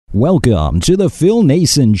Welcome to the Phil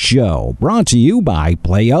Nason Show, brought to you by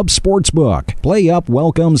PlayUp Sportsbook. PlayUp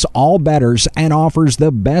welcomes all bettors and offers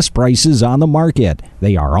the best prices on the market.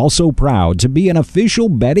 They are also proud to be an official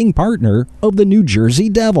betting partner of the New Jersey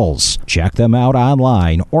Devils. Check them out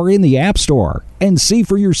online or in the App Store and see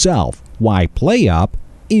for yourself why PlayUp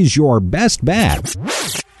is your best bet.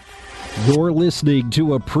 You're listening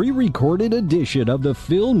to a pre-recorded edition of The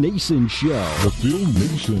Phil Nason Show. The Phil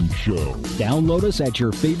Nason Show. Download us at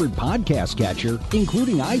your favorite podcast catcher,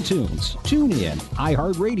 including iTunes, TuneIn,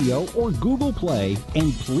 iHeartRadio, or Google Play,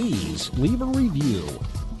 and please leave a review.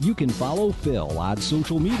 You can follow Phil on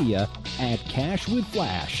social media at Cash with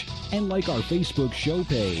Flash and like our Facebook show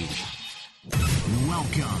page.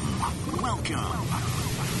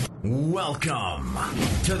 Welcome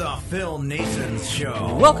to the Phil Nason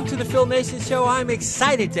Show. Welcome to the Phil Nason Show. I'm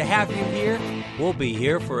excited to have you here. We'll be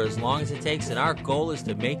here for as long as it takes, and our goal is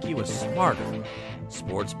to make you a smarter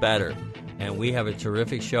sports bettor. And we have a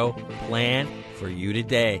terrific show planned for you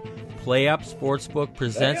today. PlayUp Sportsbook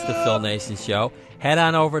presents the Phil Nason Show. Head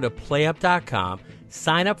on over to playup.com,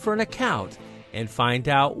 sign up for an account, and find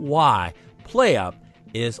out why PlayUp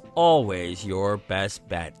is always your best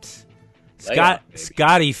bet.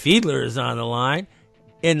 Scotty Fiedler is on the line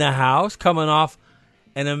in the house, coming off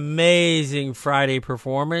an amazing Friday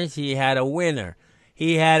performance. He had a winner.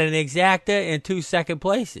 He had an exacta and 2 second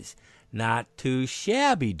places. Not too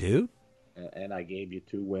shabby, dude. And I gave you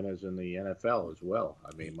 2 winners in the NFL as well.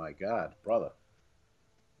 I mean, my God, brother.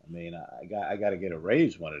 I mean, I got to get a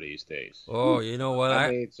raise one of these days. Oh, you know what?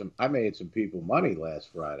 I made some people money last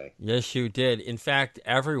Friday. Yes, you did. In fact,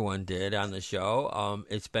 everyone did on the show.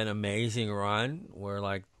 It's been an amazing run. We're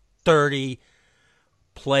like 30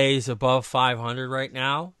 plays above 500 right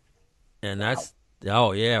now, and that's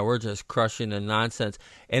we're just crushing the nonsense.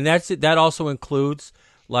 And that also includes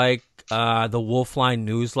like the Wolfline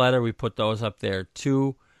newsletter. We put those up there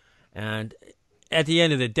too. And at the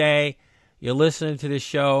end of the day, you're listening to this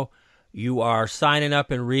show, you are signing up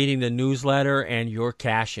and reading the newsletter, and you're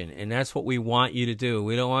cashing. And that's what we want you to do.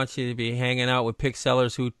 We don't want you to be hanging out with pick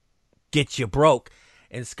sellers who get you broke.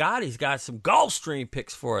 And Scotty's got some Gulfstream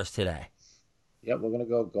picks for us today. Yeah, we're going to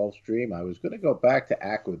go Gulfstream. I was going to go back to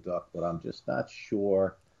Aqueduct, but I'm just not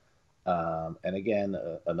sure. And again,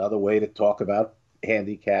 another way to talk about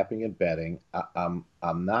handicapping and betting. I'm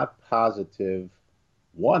not positive.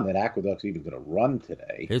 One, that Aqueduct's even going to run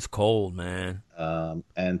today. It's cold, man.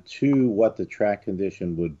 And 2, what the track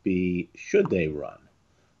condition would be should they run.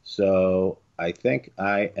 So I think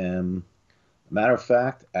matter of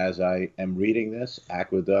fact, as I am reading this,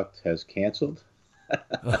 Aqueduct has canceled.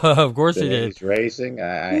 Of course it is. Today's racing.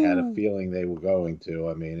 I had a feeling they were going to.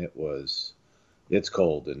 I mean, it's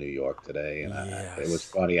cold in New York today. And yes. It was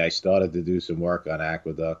funny. I started to do some work on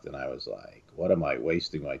Aqueduct, and I was like, what am I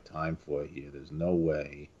wasting my time for here? There's no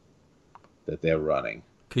way that they're running.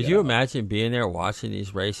 Could you imagine being there watching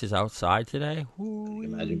these races outside today? Can you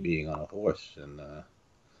imagine being on a horse and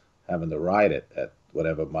having to ride it at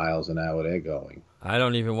whatever miles an hour they're going? I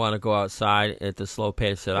don't even want to go outside at the slow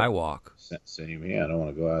pace that I walk. Same here. I don't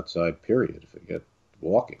want to go outside, period. Forget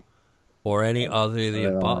walking. Or any other of the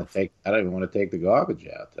above. I don't even want to take the garbage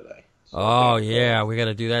out today. So we got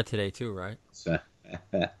to do that today too, right?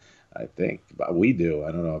 I think, but we do.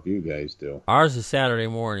 I don't know if you guys do. Ours is Saturday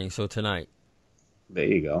morning, so tonight. There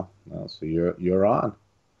you go. Well, so you're on.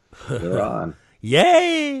 You're on.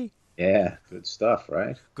 Yay! Yeah, good stuff,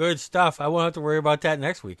 right? Good stuff. I won't have to worry about that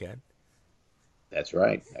next weekend. That's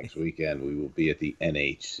right. Next weekend we will be at the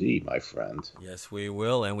NHC, my friend. Yes, we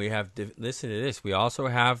will, and we have. Listen to this. We also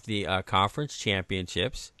have the conference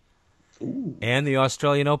championships. Ooh. And the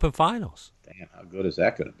Australian Open finals. Damn, how good is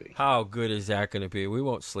that going to be? How good is that going to be? We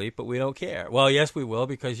won't sleep, but we don't care. Well, yes, we will,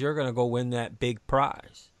 because you're going to go win that big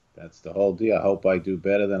prize. That's the whole deal. I hope I do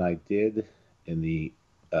better than I did in the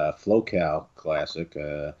FloCal Classic.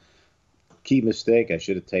 Key mistake, I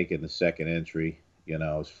should have taken the second entry. You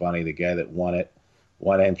know, it's funny, the guy that won it,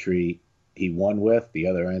 one entry he won with, the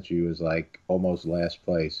other entry was like almost last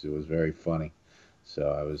place. It was very funny.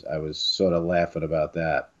 So I was sort of laughing about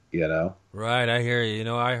that. You know? Right, I hear you. You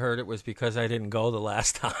know, I heard it was because I didn't go the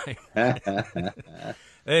last time. And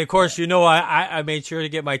of course, you know, I made sure to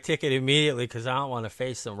get my ticket immediately because I don't want to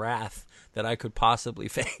face some wrath that I could possibly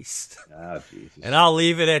face. Oh, Jesus. And I'll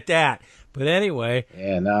leave it at that. But anyway.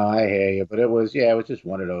 Yeah, no, I hear you. But it was just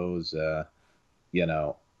one of those, one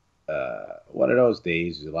of those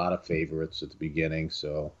days. A lot of favorites at the beginning.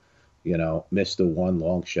 So, you know, missed the one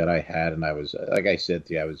long shot I had. And I was, like I said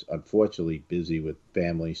to you, I was unfortunately busy with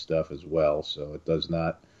family stuff as well. So it does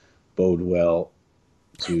not bode well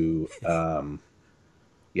to,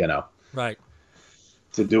 Right.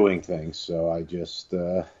 to doing things. So I just,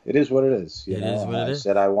 it is what it is. It is what it I is.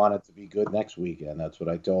 said I want it to be good next weekend. That's what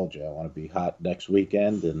I told you. I want to be hot next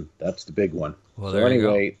weekend, and that's the big one. Well, So there you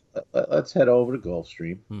go. anyway, let's head over to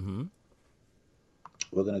Gulfstream. Mm-hmm.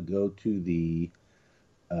 We're going to go to the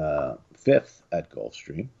fifth at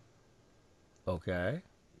Gulfstream. Okay.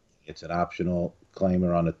 It's an optional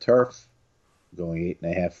claimer on the turf, going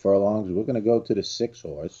 8.5 furlongs. We're going to go to the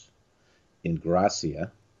 6-horse in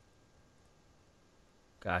Gracia.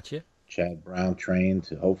 Gotcha. Chad Brown trained.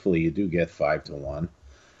 Hopefully you do get 5-1.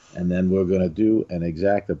 And then we're going to do an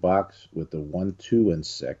exacta box with the 1, 2, and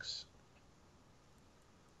 6.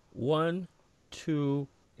 1, 2,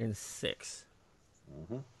 and 6.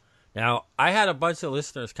 Mm-hmm. Now, I had a bunch of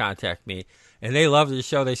listeners contact me, and they love the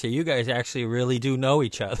show. They say, you guys actually really do know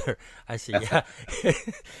each other. I say, yeah.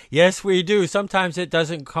 Yes, we do. Sometimes it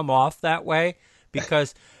doesn't come off that way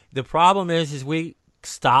because the problem is we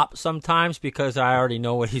stop sometimes because I already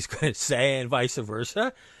know what he's going to say and vice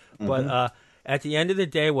versa. Mm-hmm. But at the end of the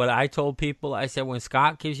day, what I told people, I said, when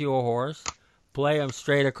Scott gives you a horse, play him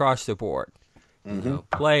straight across the board. Mm-hmm. You know,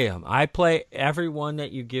 play them. I play every one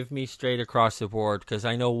that you give me straight across the board because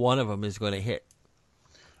I know one of them is going to hit.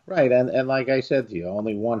 Right, and like I said to you,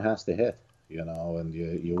 only one has to hit, and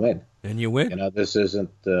you win. And you win. This isn't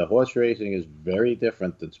horse racing is very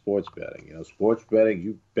different than sports betting. Sports betting,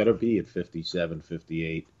 you better be at 57,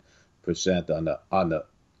 58% on the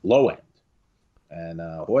low end. And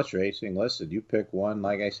horse racing, listen, you pick one,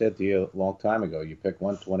 like I said to you a long time ago, you pick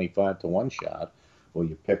 125 to one shot, or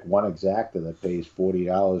you pick one exacta that pays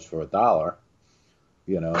 $40 for $1.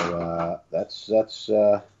 That's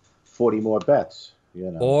 40 more bets.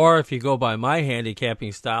 Or if you go by my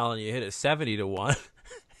handicapping style and you hit it 70 to 1,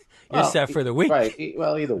 you're set for the week. Right.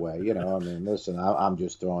 Well, either way, listen, I'm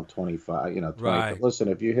just throwing 25, 20. Right. But listen,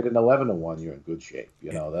 if you hit an 11 to 1, you're in good shape.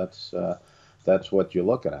 That's what you're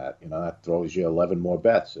looking at. That throws you 11 more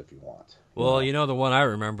bets if you want. Well, the one I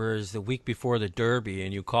remember is the week before the Derby,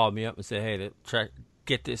 and you called me up and said, hey,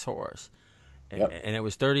 get this horse. And it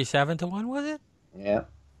was 37 to 1, was it? Yeah.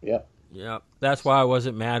 Yep. Yeah, that's why I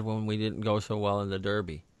wasn't mad when we didn't go so well in the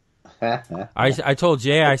Derby. I told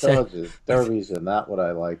Jay, I said, Derbies are not what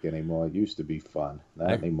I like anymore. It used to be fun,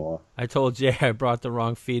 not anymore. I told Jay I brought the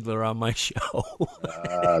wrong Fiedler on my show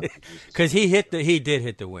because he did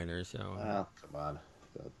hit the winner. So, come on,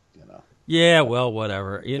 Yeah, well,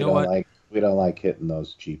 whatever. You know what? We don't like hitting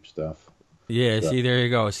those cheap stuff. Yeah, see, there you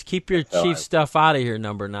go. Keep your cheap stuff out of here,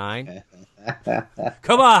 number 9.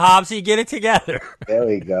 Come on, Hobbsy, get it together. There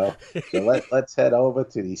we go. So let's head over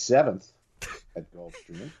to the 7th at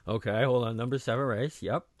Gulfstream. Okay, hold on. Number 7 race.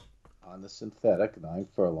 Yep. On the synthetic, 9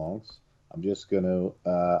 furlongs. I'm just gonna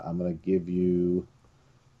give you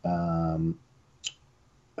again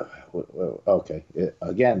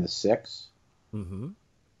the 6. Mm-hmm.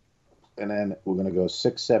 And then we're gonna go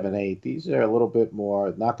 6, 7, 8. These are a little bit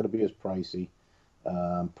more, not gonna be as pricey.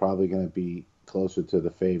 Probably gonna be closer to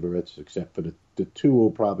the favorites, except for the 2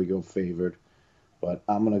 will probably go favored. But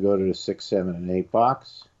I'm going to go to the 6, 7, and 8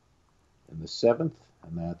 box in the 7th.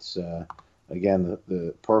 And that's, again,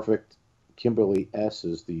 the perfect Kimberly S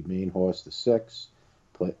is the main horse, the 6,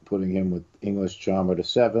 putting him with English Charmer, the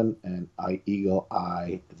 7, and Eagle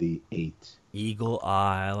Eye, the 8. Eagle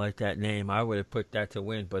Eye, I like that name. I would have put that to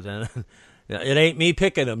win, but then it ain't me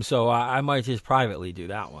picking them, so I might just privately do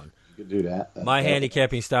that one. You could do that. My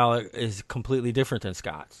handicapping style is completely different than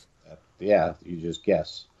Scott's. Yeah, you just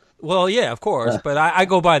guess. Well, yeah, of course, but I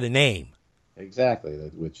go by the name. Exactly,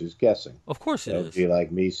 which is guessing. Of course it is. It would be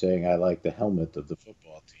like me saying I like the helmet of the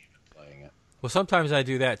football team and playing it. Well, sometimes I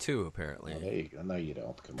do that too, apparently. Oh, there you go. No, you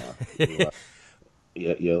don't. Come on.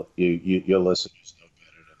 Your listeners know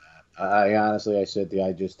better than that. I honestly, I said to you,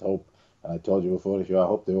 I just hope, and I told you before the show, I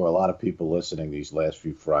hope there were a lot of people listening these last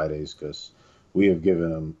few Fridays because we have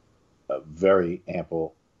given them a very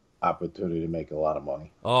ample opportunity to make a lot of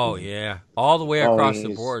money. Oh, yeah. All the way across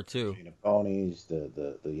the board, too. The ponies,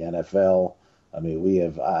 the NFL. I mean, we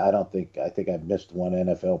have, I think I've missed one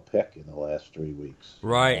NFL pick in the last 3 weeks.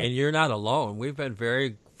 Right, and you're not alone. We've been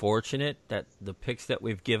very fortunate that the picks that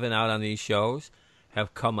we've given out on these shows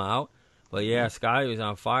have come out. But yeah, Scotty was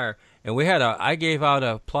on fire. And I gave out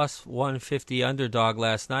a plus 150 underdog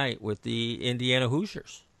last night with the Indiana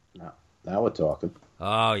Hoosiers. Now we're talking.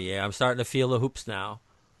 Oh, yeah, I'm starting to feel the hoops now.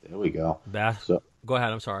 There we go. So, go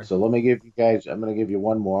ahead, I'm sorry. So let me give you guys, I'm going to give you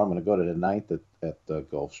one more. I'm going to go to the 9th at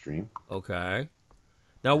Gulfstream. Okay.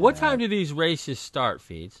 Now, what time do these races start,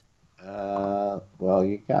 Feeds? Well,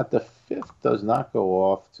 you got the 5th does not go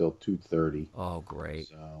off till 2:30. Oh, great.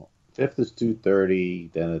 So 5th is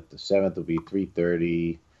 2:30. Then the 7th will be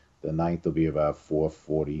 3:30. The 9th will be about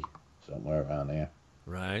 4:40, somewhere around there.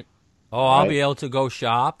 Right. Oh, All I'll right? be able to go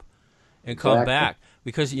shop and come Exactly. back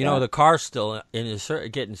because Yeah. the car's still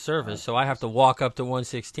getting service, so I have to walk up to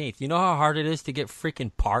 116th. You know how hard it is to get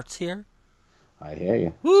freaking parts here? I hear you.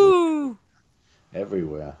 It's Woo!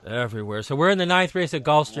 everywhere. Everywhere. So we're in the ninth race at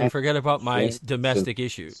Gulfstream. Forget about my Stream, domestic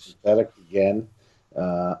issues. synthetic again.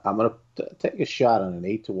 I'm going to take a shot on an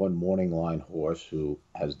 8-1 morning line horse who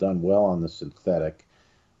has done well on the synthetic.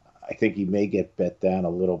 I think he may get bet down a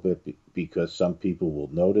little bit because some people will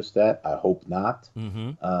notice that. I hope not.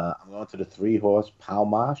 Mm-hmm. I'm going to the 3-horse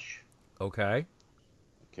Palmash. Okay.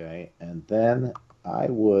 Okay. And then I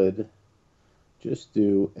would just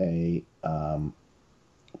do a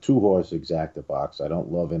 2-horse exacta box. I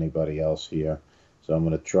don't love anybody else here. So I'm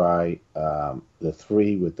going to try the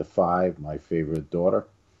 3 with the 5, my favorite daughter,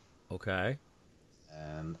 Okay.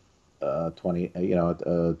 and 20.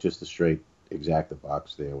 Just a straight exacta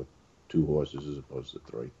box there with 2 horses as opposed to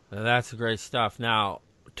 3. Now, that's great stuff. Now,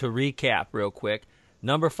 to recap real quick,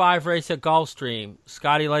 number 5 race at Gulfstream.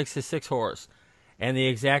 Scotty likes the 6-horse. And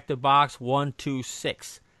the exacta box 1, 2,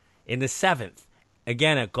 6. In the 7th,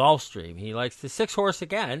 again at Gulfstream, he likes the 6-horse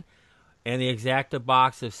again. And the exacta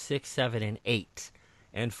box of 6, 7, and 8.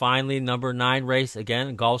 And finally, number 9 race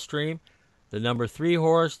again, Gulfstream. The number 3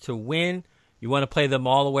 horse to win. You want to play them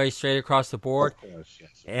all the way straight across the board. Of course,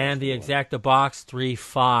 yes. And the exacta box 3,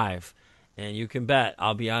 5. And you can bet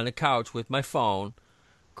I'll be on the couch with my phone,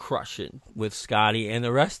 crushing with Scotty and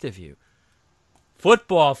the rest of you.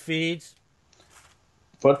 Football feeds.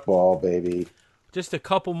 Football, baby. Just a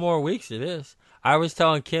couple more weeks it is. I was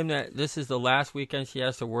telling Kim that this is the last weekend she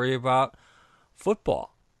has to worry about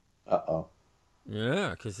football. Uh-oh.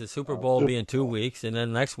 Yeah, because the Super Bowl will be in 2 weeks, and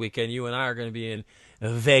then next weekend you and I are going to be in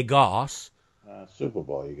Vegas. Super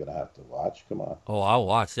Bowl you're going to have to watch. Come on. Oh, I'll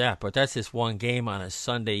watch that, but that's just one game on a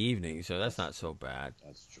Sunday evening, so that's not so bad.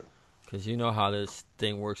 That's true. Because you know how this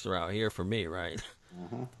thing works around here for me, right?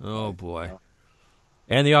 Mm-hmm. Oh, boy.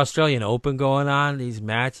 And the Australian Open going on, these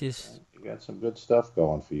matches. You got some good stuff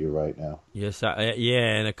going for you right now. Yes,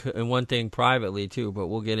 yeah, and one thing privately, too, but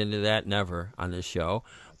we'll get into that never on this show.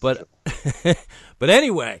 But but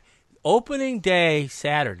anyway, opening day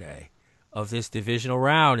Saturday of this divisional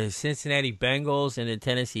round is Cincinnati Bengals and the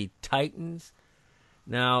Tennessee Titans.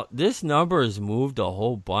 Now, this number has moved a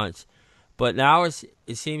whole bunch, but now it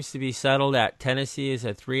seems to be settled that Tennessee is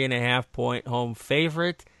a 3.5-point home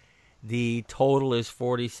favorite. The total is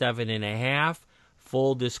 47.5.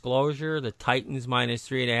 Full disclosure, the Titans minus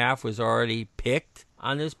 3.5 was already picked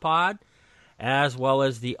on this pod, as well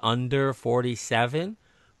as the under 47.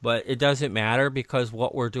 But it doesn't matter because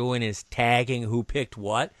what we're doing is tagging who picked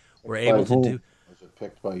what. We're able to do. Was it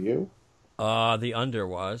picked by you? The under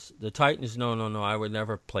was. The Titans, no. I would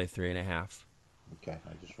never play 3.5. Okay,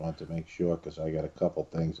 I just wanted to make sure because I got a couple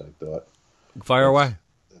things I thought. Fire away.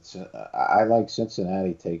 I like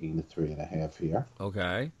Cincinnati taking the 3.5 here.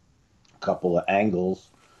 Okay. A couple of angles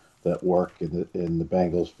that work in the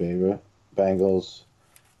Bengals' favor. Bengals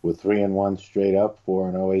with 3-1 straight up,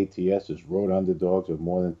 4-0 ATS as road underdogs of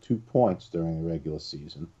more than 2 points during the regular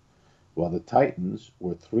season, while the Titans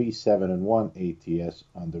were 3-7-1 ATS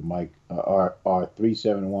under Mike are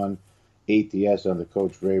 3-7-1 ATS under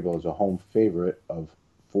Coach Vrabel as a home favorite of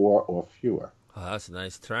 4 or fewer. Oh, that's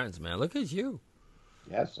nice trends, man. Look at you.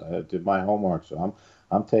 Yes, I did my homework, so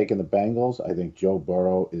I'm taking the Bengals. I think Joe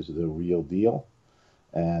Burrow is the real deal,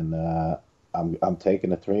 and I'm taking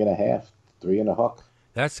the 3.5, 3 and a hook.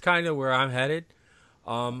 That's kind of where I'm headed.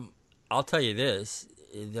 I'll tell you this.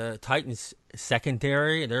 The Titans'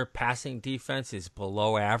 secondary, their passing defense is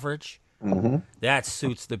below average. Mm-hmm. That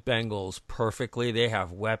suits the Bengals perfectly. They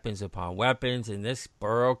have weapons upon weapons, and this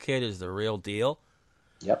Burrow kid is the real deal.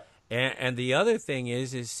 Yep. And the other thing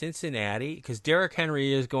is Cincinnati, because Derrick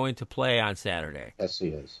Henry is going to play on Saturday. Yes, he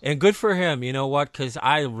is. And good for him. You know what? Because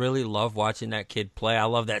I really love watching that kid play. I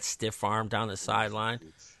love that stiff arm down the sideline.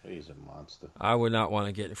 He's a monster. I would not want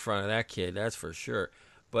to get in front of that kid, that's for sure.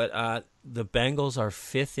 But the Bengals are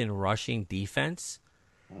 5th in rushing defense,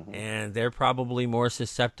 and they're probably more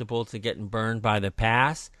susceptible to getting burned by the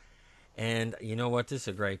pass. And you know what? This is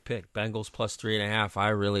a great pick. Bengals plus 3.5. I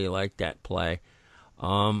really like that play.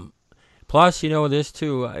 Plus, you know this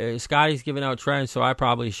too. Scotty's giving out trends, so I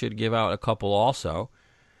probably should give out a couple also.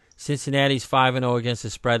 Cincinnati's 5-0 against the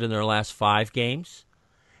spread in their last 5 games.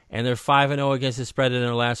 And they're 5-0 against the spread in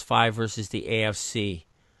their last 5 versus the AFC.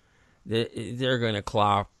 They're going to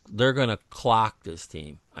clock. They're going to clock this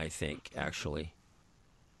team, I think, actually.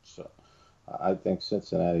 So, I think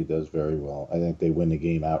Cincinnati does very well. I think they win the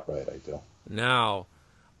game outright. I do. Now,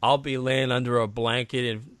 I'll be laying under a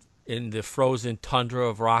blanket in the frozen tundra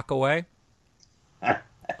of Rockaway.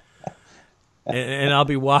 and I'll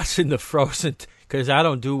be watching the frozen because I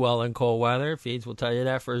don't do well in cold weather. Feeds will tell you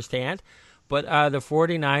that firsthand. But the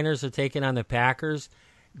 49ers are taking on the Packers.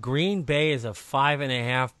 Green Bay is a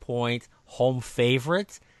 5.5-point home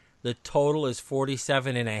favorite. The total is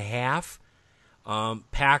 47.5.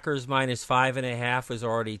 Packers minus 5.5 is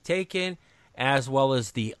already taken, as well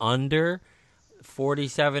as the under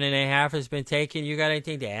 47.5 has been taken. You got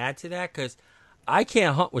anything to add to that? Because I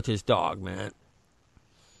can't hunt with this dog, man.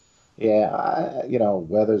 Yeah,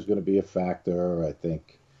 weather's going to be a factor. I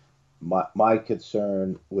think my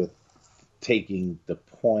concern with taking the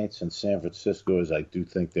points in San Francisco is I do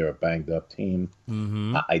think they're a banged up team.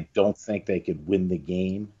 Mm-hmm. I don't think they could win the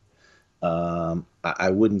game. I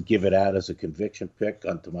wouldn't give it out as a conviction pick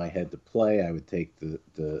onto my head to play. I would take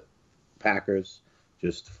the Packers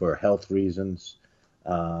just for health reasons.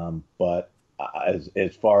 But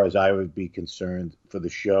as far as I would be concerned for the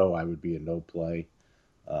show, I would be a no play.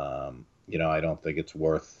 I don't think it's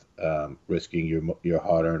worth risking your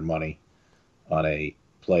hard-earned money on a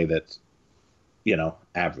play that's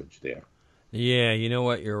average there. Yeah, you know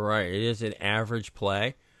what? You're right. It is an average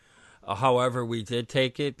play. However, we did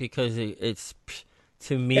take it because it's,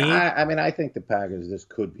 to me. Yeah, I mean, I think the Packers, this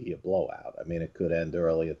could be a blowout. I mean, it could end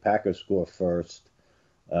early. The Packers score first.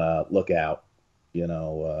 Look out.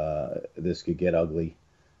 This could get ugly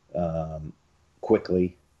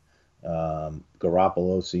quickly.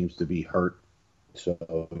 Garoppolo seems to be hurt,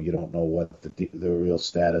 so you don't know what the real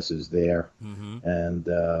status is there. Mm-hmm. And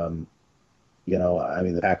I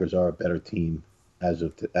mean, the Packers are a better team as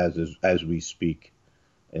we speak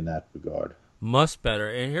in that regard. Much better.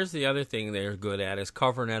 And here's the other thing they're good at is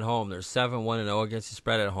covering at home. They're 7-1-0 against the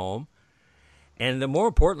spread at home. And more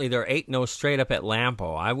importantly, they're 8-0 straight up at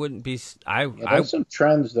Lambeau. I wouldn't be. There's some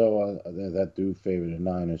trends though that do favor the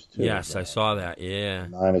Niners too. Yes, I saw that. Yeah,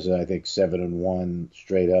 the Niners are, I think, 7-1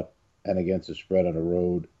 straight up and against the spread on the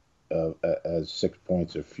road as 6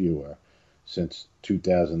 points or fewer since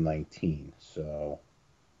 2019. So,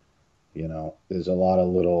 there's a lot of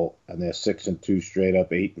little, and they're 6-2 straight up,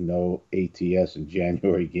 8-0 ATS in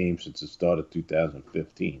January games since the start of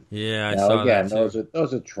 2015. Yeah, I now saw again, that too.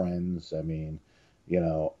 those are trends. I mean,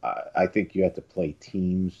 I think you have to play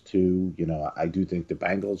teams too. I do think the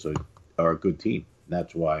Bengals are a good team.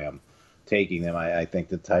 That's why I'm taking them. I think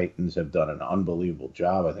the Titans have done an unbelievable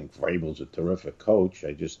job. I think Vrabel's a terrific coach.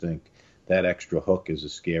 I just think that extra hook is a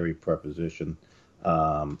scary proposition.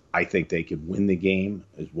 I think they could win the game,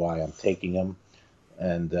 is why I'm taking them.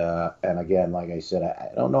 And again, like I said,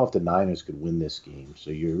 I don't know if the Niners could win this game.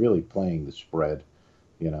 So you're really playing the spread.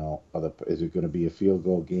 Is it going to be a field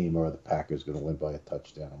goal game, or are the Packers going to win by a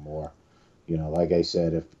touchdown or more? Like I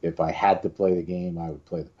said, if I had to play the game, I would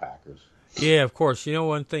play the Packers. Yeah, of course.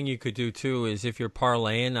 One thing you could do too is if you're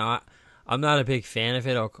parlaying. I'm not a big fan of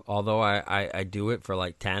it, although I do it for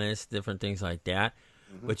like tennis, different things like that.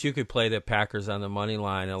 Mm-hmm. But you could play the Packers on the money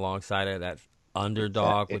line alongside of that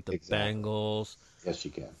underdog with the Bengals. Yes,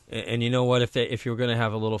 you can. And you know what? If you're going to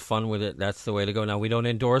have a little fun with it, that's the way to go. Now, we don't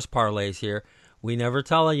endorse parlays here. We never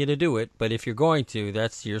tell you to do it. But if you're going to,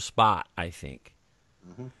 that's your spot, I think.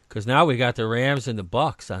 Because now we got the Rams and the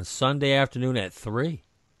Bucks on Sunday afternoon at 3.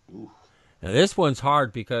 Ooh. Now, this one's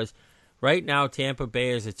hard because right now Tampa Bay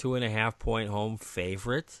is a 2.5-point home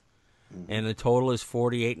favorite. And the total is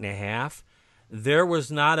 48.5. There was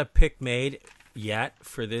not a pick made yet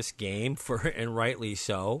for this game, and rightly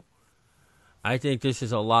so. I think this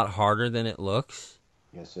is a lot harder than it looks.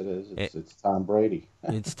 Yes, it is. It's Tom Brady.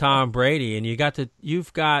 It's Tom Brady, and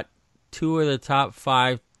you've got 2 of the top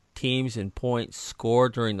 5 teams in points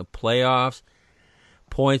scored during the playoffs.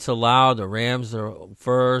 Points allowed, the Rams are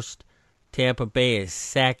first. Tampa Bay is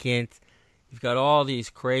second. You've got all these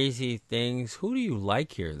crazy things. Who do you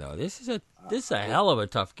like here, though? This is a hell of a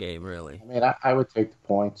tough game, really. I mean, I would take the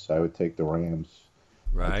points. I would take the Rams.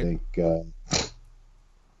 Right.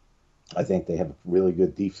 I think they have a really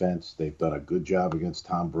good defense. They've done a good job against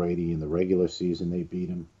Tom Brady in the regular season. They beat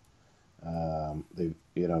him.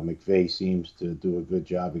 McVay seems to do a good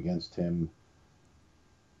job against him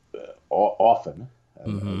often, as I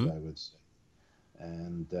would say.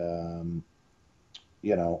 And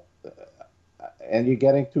and you're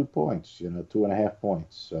getting 2 points, 2.5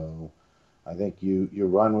 points. So I think you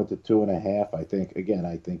run with the 2.5. I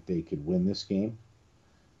think they could win this game.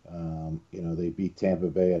 They beat Tampa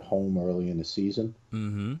Bay at home early in the season.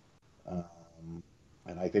 Mm-hmm.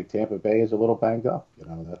 And I think Tampa Bay is a little banged up.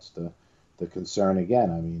 That's the concern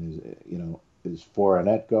again. I mean, is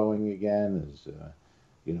Fournette going again? Is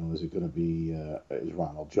it going to be, is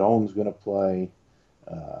Ronald Jones going to play?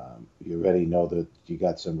 You already know that you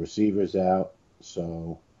got some receivers out.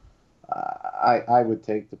 So I would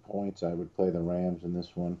take the points. I would play the Rams in this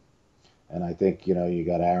one. And I think, you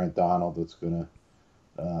got Aaron Donald that's going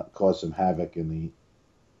to cause some havoc in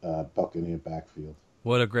the Buccaneer backfield.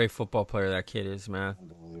 What a great football player that kid is, man.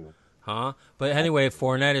 Unbelievable. Huh? But anyway,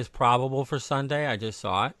 Fournette is probable for Sunday. I just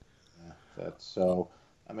saw it. Yeah, that's so.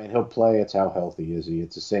 I mean, he'll play. It's how healthy is he?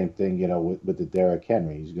 It's the same thing, with the Derrick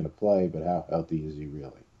Henry. He's going to play, but how healthy is he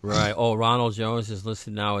really? Right. Oh, Ronald Jones is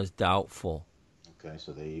listed now as doubtful. Okay,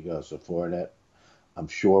 so there you go. So Fournette, I'm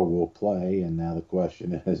sure will play, and now the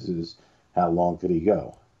question is how long could he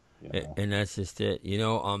go? And that's just it.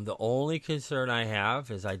 The only concern I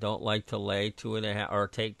have is I don't like to lay 2.5 or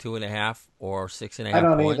take 2.5 or 6.5 I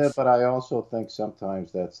don't points. either, but I also think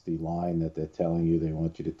sometimes that's the line that they're telling you they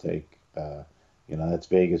want you to take. That's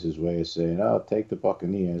Vegas's way of saying, "Oh, take the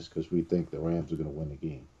Buccaneers because we think the Rams are going to win the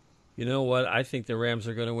game." You know what? I think the Rams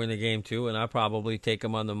are going to win the game too, and I'll probably take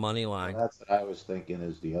them on the money line. Well, that's what I was thinking.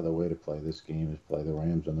 Is the other way to play this game is play the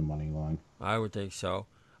Rams on the money line. I would think so.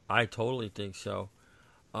 I totally think so.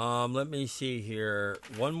 Let me see here.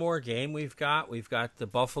 One more game we've got. We've got the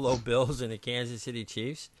Buffalo Bills and the Kansas City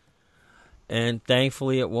Chiefs. And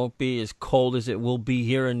thankfully it won't be as cold as it will be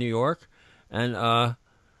here in New York. And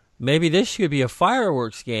maybe this should be a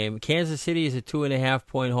fireworks game. Kansas City is a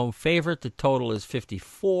 2.5-point home favorite. The total is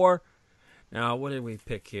 54. Now, what did we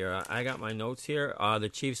pick here? I got my notes here. The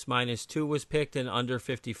Chiefs -2 was picked, and under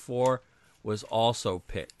 54 was also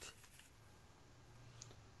picked.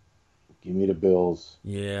 Give me the Bills.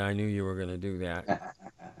 Yeah, I knew you were going to do that.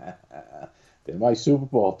 They're my Super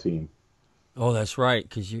Bowl team. Oh, that's right.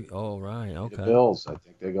 Oh, right. Okay. The Bills. I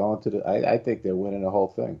think they're going to I think they're winning the whole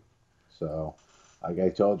thing. So, like I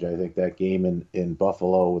told you, I think that game in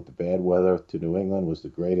Buffalo with the bad weather to New England was the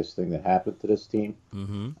greatest thing that happened to this team.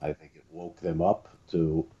 Mm-hmm. I think it woke them up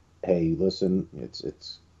to, hey, listen,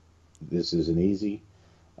 this isn't easy.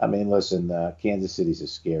 I mean, listen, Kansas City's a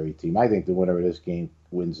scary team. I think the winner of this game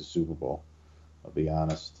wins the Super Bowl. I'll be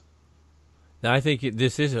honest. Now, I think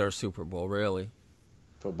this is our Super Bowl, really.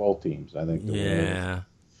 For both teams, I think the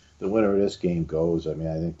winner of this game goes. I mean,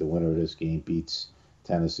 I think the winner of this game beats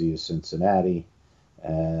Tennessee or Cincinnati,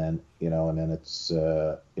 and then it's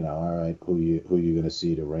all right, who you going to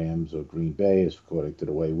see, the Rams or Green Bay, is according to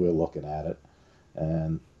the way we're looking at it,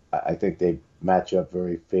 and I think they match up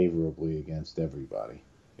very favorably against everybody.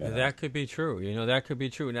 That could be true. That could be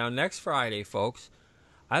true. Now, next Friday, folks,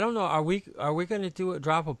 I don't know. Are we going to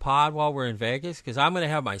drop a pod while we're in Vegas? Because I'm going to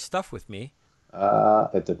have my stuff with me.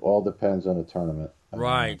 It all depends on the tournament.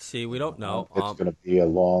 Right. See, we don't know. It's going to be a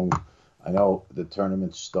long. I know the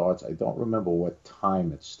tournament starts. I don't remember what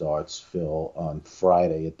time it starts, Phil. On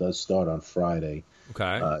Friday, it does start on Friday.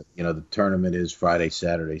 Okay. The tournament is Friday,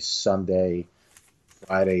 Saturday, Sunday.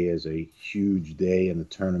 Friday is a huge day in the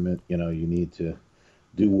tournament. You need to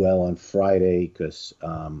do well on Friday because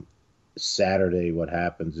Saturday, what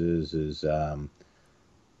happens is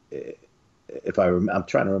if I'm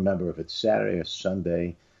trying to remember if it's Saturday or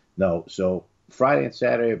Sunday. No, so Friday and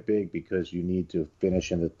Saturday are big because you need to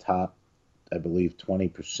finish in the top, I believe,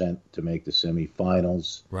 20% to make the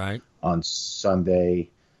semifinals. Right. On Sunday,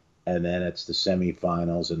 and then it's the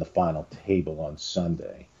semifinals and the final table on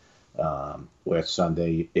Sunday. Where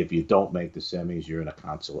Sunday, if you don't make the semis, you're in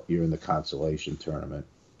the consolation tournament.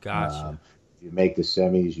 Gotcha. If you make the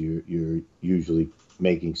semis, you're usually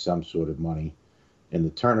making some sort of money in the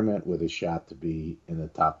tournament with a shot to be in the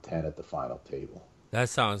top 10 at the final table. That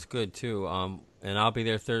sounds good too. And I'll be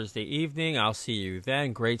there Thursday evening. I'll see you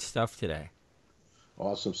then. Great stuff today.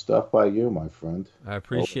 Awesome stuff by you, my friend. I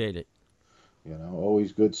appreciate it.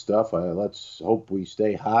 Always good stuff. Let's hope we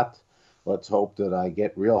stay hot. Let's hope that I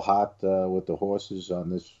get real hot with the horses on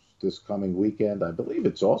this coming weekend. I believe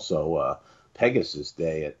it's also Pegasus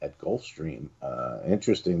Day at Gulfstream.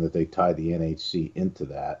 Interesting that they tied the NHC into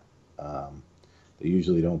that. They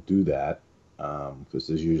usually don't do that because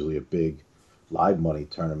there's usually a big live money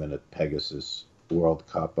tournament at Pegasus World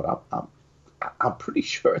Cup, but I'm pretty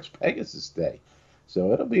sure it's Pegasus Day,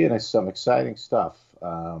 so it'll be some exciting stuff.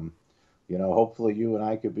 Hopefully you and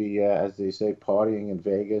I could be, as they say, partying in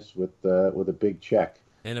Vegas with a big check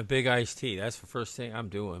and a big iced tea. That's the first thing I'm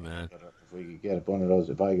doing, man. If we could get one of those,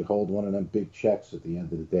 if I could hold one of them big checks at the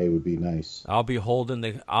end of the day, would be nice. I'll be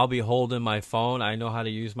holding my phone. I know how to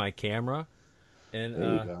use my camera, and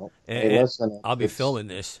there you go. And listen, I'll be filming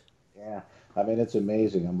this. Yeah, I mean it's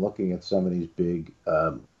amazing. I'm looking at some of these big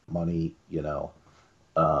money,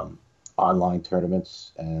 online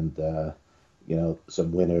tournaments, and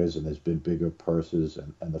some winners, and there's been bigger purses.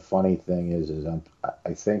 And the funny thing is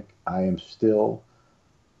I think I am still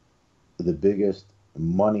the biggest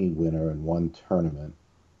money winner in one tournament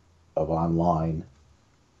of online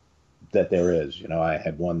that there is. You know, I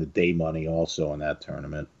had won the day money also in that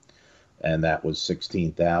tournament, and that was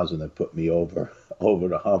 16,000 that put me over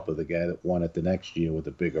the hump of the guy that won it the next year with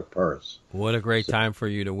a bigger purse. What a great time for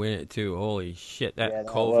you to win it too! Holy shit, that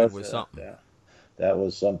COVID was something. Yeah. That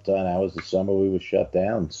was sometime. That was the summer we were shut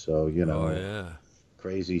down. So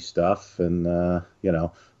crazy stuff, and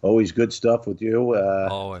always good stuff with you.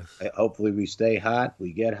 Always. Hopefully we stay hot.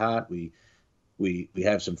 We get hot. We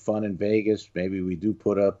have some fun in Vegas. Maybe we do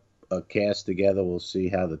put up a cast together. We'll see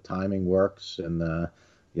how the timing works, and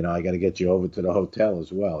I got to get you over to the hotel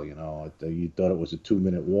as well. You thought it was a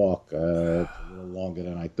 2-minute walk. It's a little longer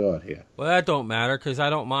than I thought here. Well, that don't matter because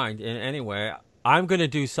I don't mind. And anyway, I'm going to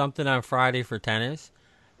do something on Friday for tennis,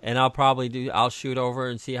 and I'll shoot over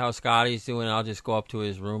and see how Scotty's doing. I'll just go up to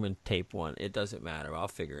his room and tape one. It doesn't matter. I'll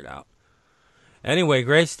figure it out. Anyway,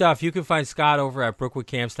 great stuff. You can find Scott over at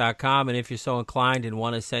brookwoodcamps.com, and if you're so inclined and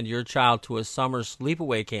want to send your child to a summer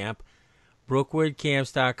sleepaway camp,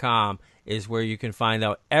 brookwoodcamps.com is where you can find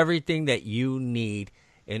out everything that you need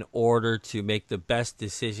in order to make the best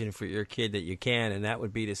decision for your kid that you can, and that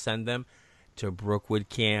would be to send them to Brookwood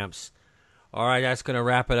Camps. All right, that's going to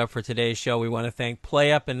wrap it up for today's show. We want to thank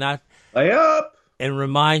PlayUp and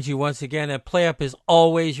remind you once again that PlayUp is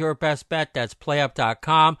always your best bet. That's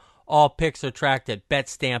playup.com. All picks are tracked at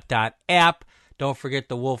betstamp.app. Don't forget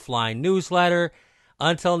the Wolfline newsletter.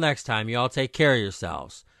 Until next time, you all take care of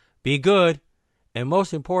yourselves. Be good, and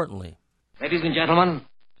most importantly, ladies and gentlemen,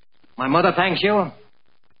 my mother thanks you,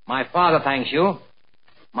 my father thanks you,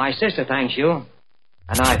 my sister thanks you,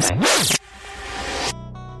 and I thank you.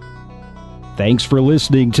 Thanks for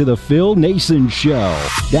listening to The Phil Nason Show.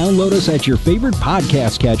 Download us at your favorite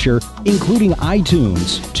podcast catcher, including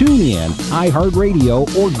iTunes, TuneIn,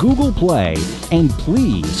 iHeartRadio, or Google Play. And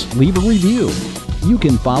please leave a review. You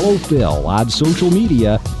can follow Phil on social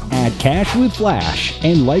media at Cash with Flash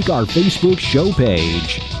and like our Facebook show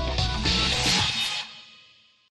page.